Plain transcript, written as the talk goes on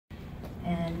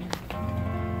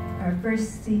our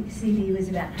first CD was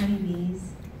about honeybees,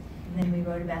 and then we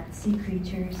wrote about sea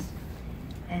creatures,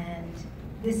 and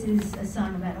this is a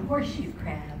song about a horseshoe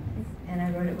crab, and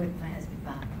I wrote it with my husband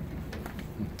Bob.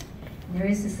 And there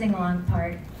is a sing-along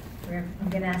part where I'm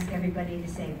going to ask everybody to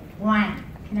say wah.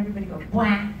 Can everybody go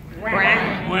wah?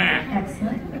 Wah. Wah.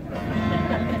 Excellent.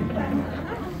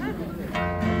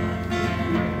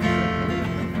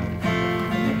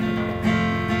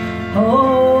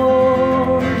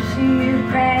 Horseshoe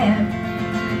crab,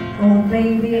 oh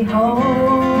baby,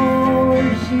 horseshoe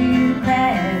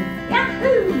crab,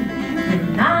 yahoo!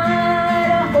 You're not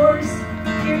a horse,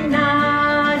 you're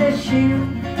not a shoe,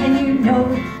 and you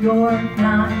know you're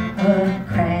not a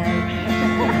crab.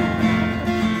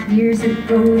 Years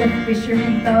ago the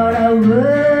fishermen thought I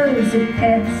was a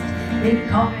pest. They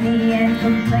caught me and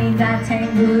complained I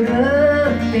tangled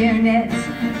up their nets.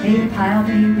 They piled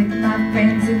me with my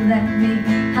friends and left me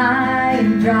high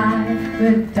and dry.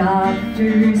 But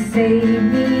doctors saved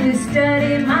me to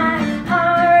study my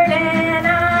heart and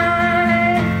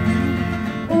eye.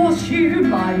 Horseshoe,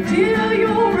 my dear,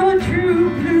 you're a true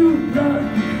blue blood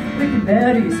with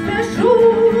very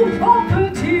special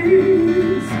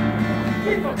properties.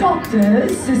 If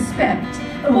doctors suspect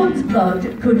one's blood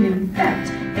could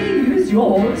infect, they use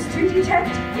yours to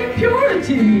detect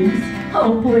impurities.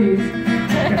 Oh, please.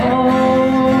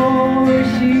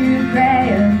 Horseshoe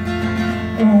crab,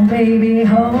 oh baby,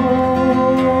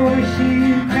 horseshoe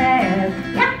crab,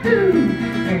 yahoo!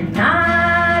 You're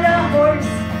not a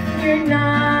horse, you're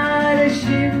not a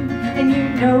shoe, and you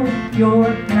know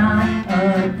you're not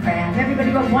a crab.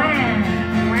 Everybody go wham!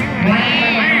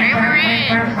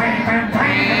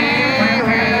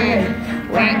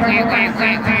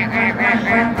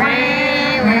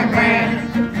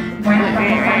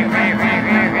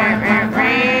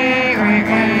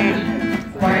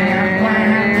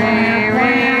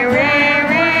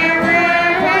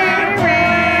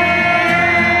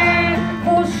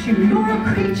 Horseshoe, you're a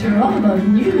creature of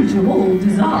unusual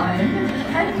design,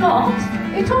 and not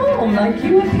at all like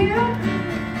you appear.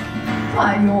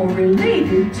 Why, you're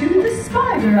related to the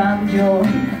spider and you're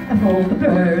of all the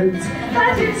birds.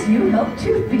 That is, you help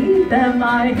to feed them,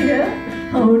 I hear.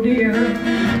 Oh dear.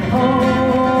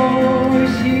 Horseshoe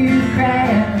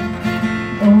crab,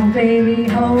 oh baby,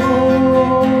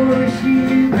 horseshoe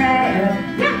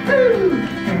crab, yahoo!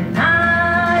 You're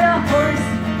not a horse,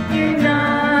 you're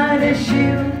not a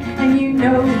shoe, and you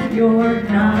know you're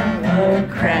not a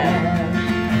crab.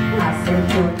 I said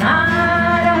you're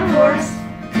not a horse,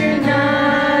 you're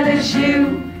not a shoe,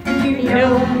 and you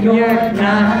know you're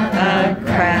not a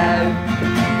crab.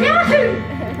 Yahoo!